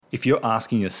If you're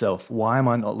asking yourself, why am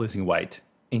I not losing weight?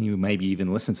 And you maybe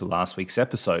even listen to last week's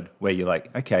episode where you're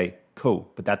like, okay, cool,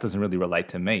 but that doesn't really relate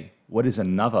to me. What is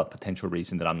another potential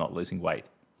reason that I'm not losing weight?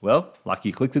 Well, lucky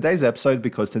you clicked today's episode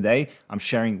because today I'm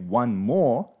sharing one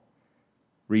more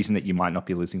reason that you might not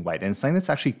be losing weight. And it's something that's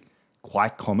actually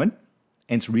quite common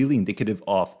and it's really indicative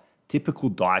of typical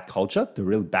diet culture, the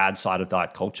real bad side of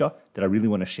diet culture that I really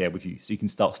want to share with you so you can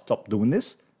stop doing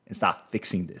this and start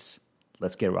fixing this.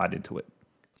 Let's get right into it.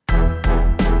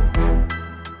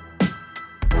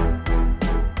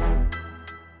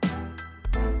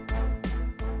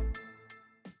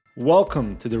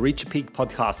 Welcome to the Reach Your Peak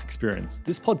podcast experience.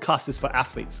 This podcast is for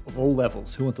athletes of all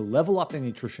levels who want to level up their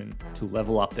nutrition to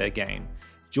level up their game.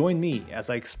 Join me as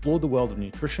I explore the world of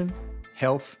nutrition,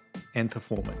 health, and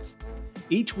performance.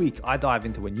 Each week, I dive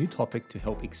into a new topic to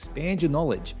help expand your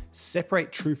knowledge,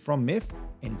 separate truth from myth,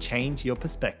 and change your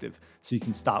perspective so you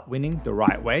can start winning the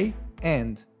right way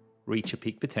and reach your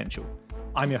peak potential.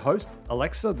 I'm your host,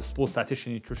 Alexa, the sports dietitian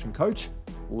nutrition coach.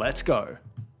 Let's go.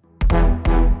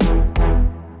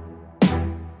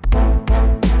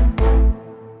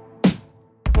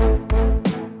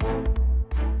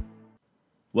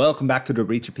 Welcome back to the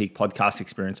Reach Your Peak podcast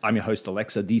experience. I'm your host,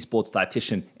 Alexa, the sports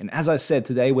dietitian. And as I said,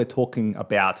 today we're talking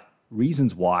about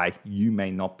reasons why you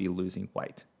may not be losing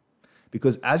weight.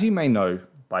 Because as you may know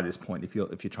by this point, if you're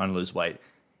trying to lose weight,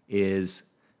 is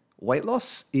weight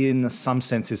loss in some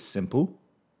sense is simple,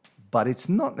 but it's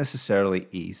not necessarily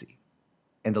easy.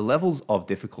 And the levels of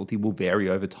difficulty will vary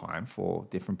over time for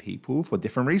different people for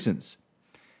different reasons.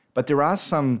 But there are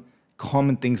some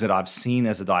common things that I've seen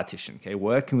as a dietitian, okay,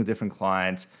 working with different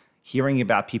clients, hearing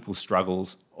about people's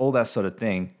struggles, all that sort of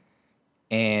thing.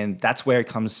 And that's where it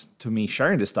comes to me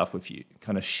sharing this stuff with you,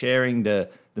 kind of sharing the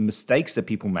mistakes that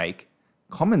people make,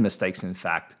 common mistakes, in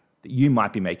fact, that you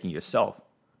might be making yourself.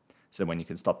 So when you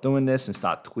can stop doing this and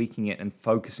start tweaking it and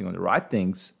focusing on the right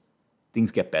things,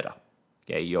 things get better.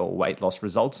 Okay, your weight loss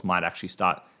results might actually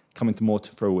start coming more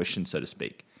to fruition, so to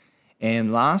speak.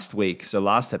 And last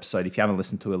episode, if you haven't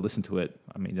listened to it, listen to it.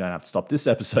 I mean, you don't have to stop this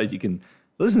episode. You can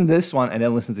listen to this one and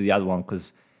then listen to the other one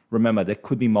because remember, there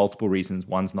could be multiple reasons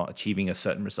one's not achieving a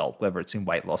certain result, whether it's in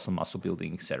weight loss or muscle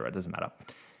building, etc. It doesn't matter.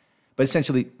 But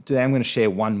essentially, today I'm going to share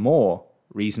one more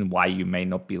reason why you may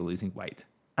not be losing weight.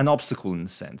 An obstacle in a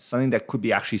sense, something that could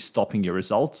be actually stopping your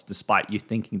results despite you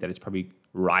thinking that it's probably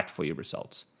right for your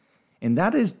results. And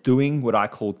that is doing what I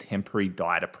call temporary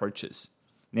diet approaches.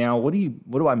 Now, what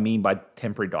do I mean by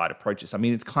temporary diet approaches? I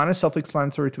mean, it's kind of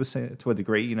self-explanatory to a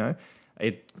degree, you know.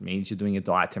 It means you're doing a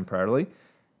diet temporarily.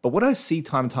 But what I see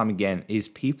time and time again is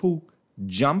people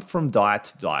jump from diet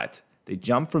to diet. They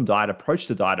jump from diet approach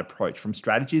to diet approach, from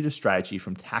strategy to strategy,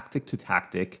 from tactic to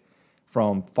tactic,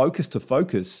 from focus to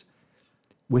focus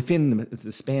within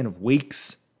the span of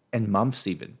weeks and months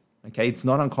even. Okay, it's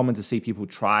not uncommon to see people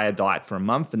try a diet for a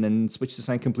month and then switch to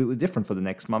something completely different for the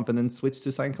next month and then switch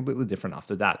to something completely different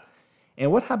after that.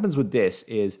 And what happens with this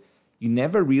is you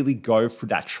never really go through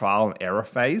that trial and error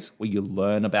phase where you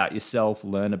learn about yourself,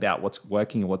 learn about what's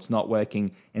working and what's not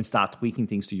working, and start tweaking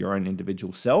things to your own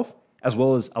individual self, as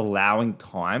well as allowing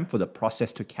time for the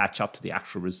process to catch up to the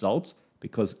actual results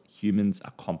because humans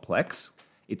are complex.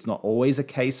 It's not always a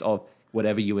case of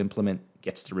whatever you implement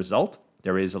gets the result.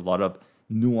 There is a lot of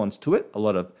nuance to it, a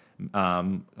lot of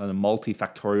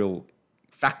multifactorial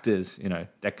factors,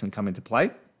 that can come into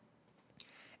play.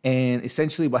 And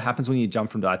essentially what happens when you jump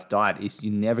from diet to diet is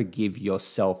you never give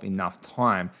yourself enough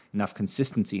time, enough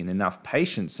consistency, and enough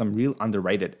patience, some real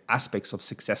underrated aspects of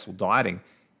successful dieting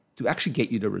to actually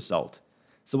get you the result.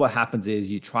 So what happens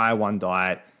is you try one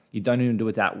diet, you don't even do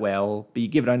it that well, but you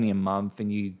give it only a month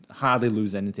and you hardly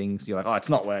lose anything. So you're like, oh, it's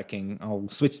not working. I'll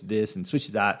switch to this and switch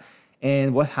to that.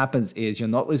 And what happens is you're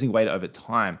not losing weight over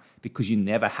time because you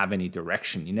never have any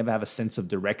direction. You never have a sense of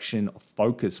direction or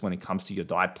focus when it comes to your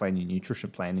diet plan, your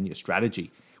nutrition plan, and your strategy,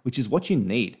 which is what you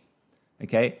need,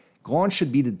 okay? Gone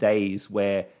should be the days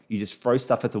where you just throw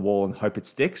stuff at the wall and hope it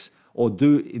sticks or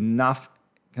do enough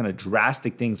kind of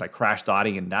drastic things like crash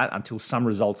dieting and that until some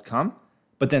results come.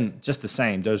 But then just the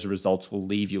same, those results will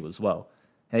leave you as well.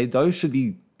 Okay? Those should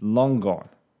be long gone,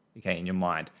 okay, in your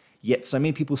mind. Yet so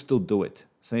many people still do it.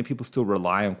 So many people still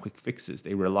rely on quick fixes.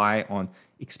 They rely on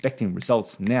expecting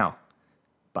results now,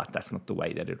 but that's not the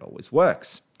way that it always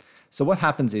works. So what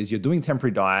happens is you're doing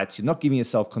temporary diets, you're not giving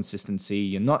yourself consistency,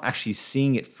 you're not actually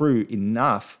seeing it through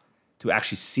enough to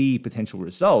actually see potential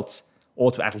results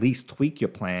or to at least tweak your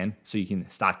plan so you can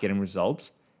start getting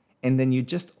results. And then you're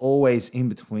just always in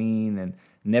between and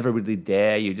never really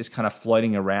there. You're just kind of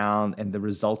floating around and the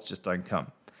results just don't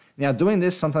come. Now, doing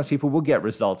this, sometimes people will get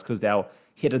results because they'll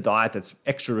hit a diet that's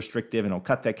extra restrictive and it'll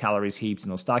cut their calories heaps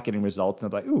and they'll start getting results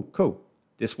and they'll be like, ooh, cool,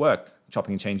 this worked.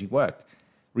 Chopping and changing worked.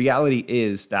 Reality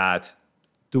is that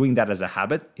doing that as a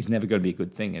habit is never going to be a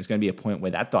good thing. There's going to be a point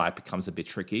where that diet becomes a bit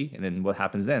tricky. And then what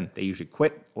happens then? They usually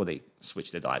quit or they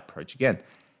switch their diet approach again.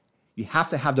 You have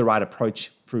to have the right approach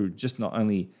through just not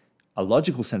only a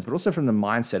logical sense, but also from the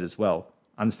mindset as well.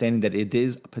 Understanding that it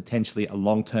is potentially a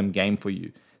long-term game for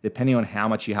you, depending on how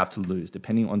much you have to lose,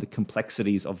 depending on the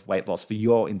complexities of weight loss for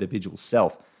your individual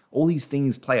self. All these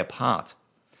things play a part.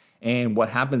 And what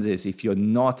happens is if you're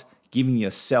not giving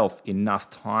yourself enough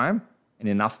time and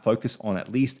enough focus on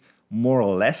at least more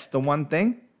or less the one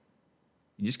thing,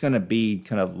 you're just going to be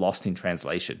kind of lost in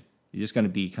translation. You're just going to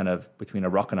be kind of between a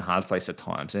rock and a hard place at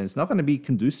times. And it's not going to be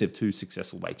conducive to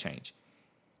successful weight change.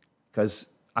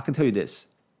 Because I can tell you this,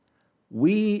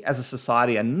 we as a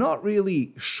society are not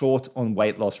really short on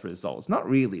weight loss results. Not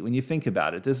really. When you think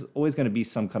about it, there's always going to be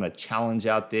some kind of challenge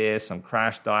out there, some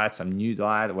crash diet, some new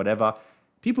diet, or whatever.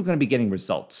 People are going to be getting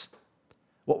results.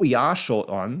 What we are short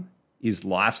on is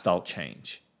lifestyle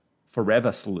change,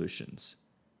 forever solutions,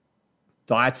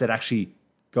 diets that actually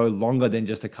go longer than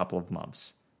just a couple of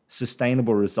months.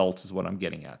 Sustainable results is what I'm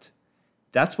getting at.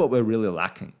 That's what we're really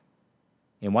lacking.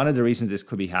 And one of the reasons this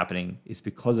could be happening is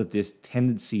because of this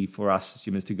tendency for us as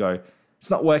humans to go, it's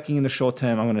not working in the short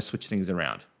term, I'm going to switch things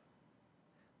around.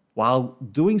 While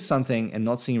doing something and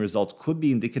not seeing results could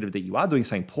be indicative that you are doing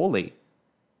something poorly,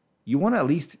 you want to at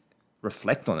least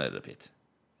reflect on it a bit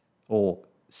or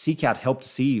seek out help to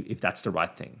see if that's the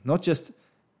right thing. Not just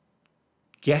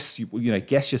guess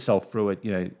yourself through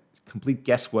it, complete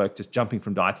guesswork, just jumping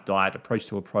from diet to diet, approach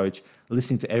to approach,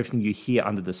 listening to everything you hear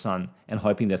under the sun and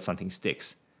hoping that something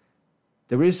sticks.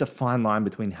 There is a fine line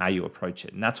between how you approach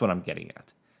it, and that's what I'm getting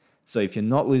at. So if you're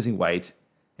not losing weight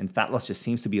and fat loss just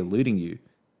seems to be eluding you,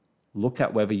 look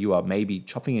at whether you are maybe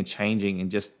chopping and changing and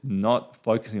just not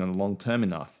focusing on the long term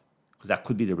enough, because that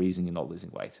could be the reason you're not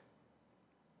losing weight.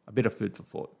 A bit of food for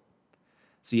thought.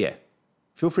 So yeah,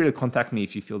 feel free to contact me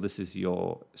if you feel this is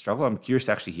your struggle. I'm curious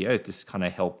to actually hear if this kind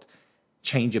of helped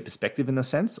change your perspective in a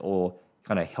sense or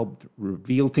kind of helped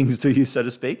reveal things to you, so to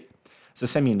speak. So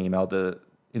send me an email.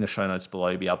 In the show notes below,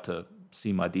 you'll be able to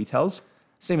see my details.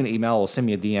 Send me an email or send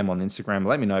me a DM on Instagram.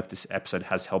 Let me know if this episode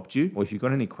has helped you, or if you've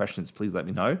got any questions, please let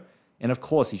me know. And of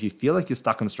course, if you feel like you're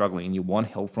stuck and struggling and you want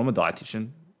help from a dietitian,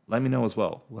 let me know as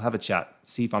well. We'll have a chat,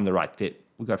 see if I'm the right fit.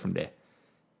 We'll go from there.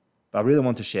 But I really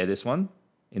want to share this one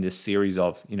in this series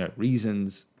of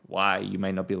reasons why you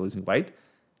may not be losing weight,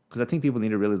 because I think people need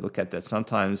to really look at that.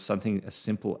 Sometimes something as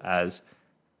simple as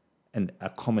a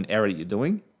common error that you're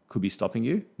doing could be stopping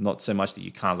you, not so much that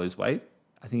you can't lose weight.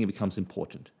 I think it becomes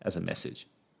important as a message.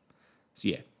 So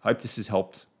yeah, hope this has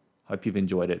helped. Hope you've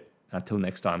enjoyed it. Until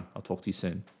next time, I'll talk to you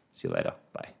soon. See you later.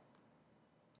 Bye.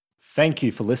 Thank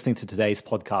you for listening to today's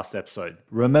podcast episode.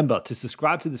 Remember to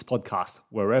subscribe to this podcast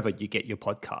wherever you get your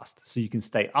podcast so you can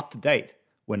stay up to date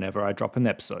whenever I drop an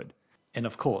episode. And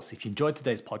of course, if you enjoyed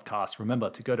today's podcast, remember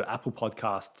to go to Apple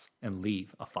Podcasts and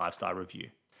leave a 5-star review.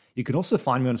 You can also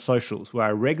find me on socials where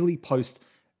I regularly post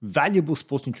valuable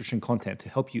sports nutrition content to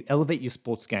help you elevate your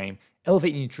sports game,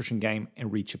 elevate your nutrition game,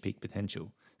 and reach your peak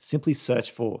potential. Simply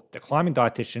search for The Climbing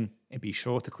Dietitian and be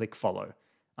sure to click follow.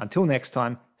 Until next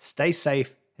time, stay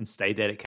safe and stay dedicated.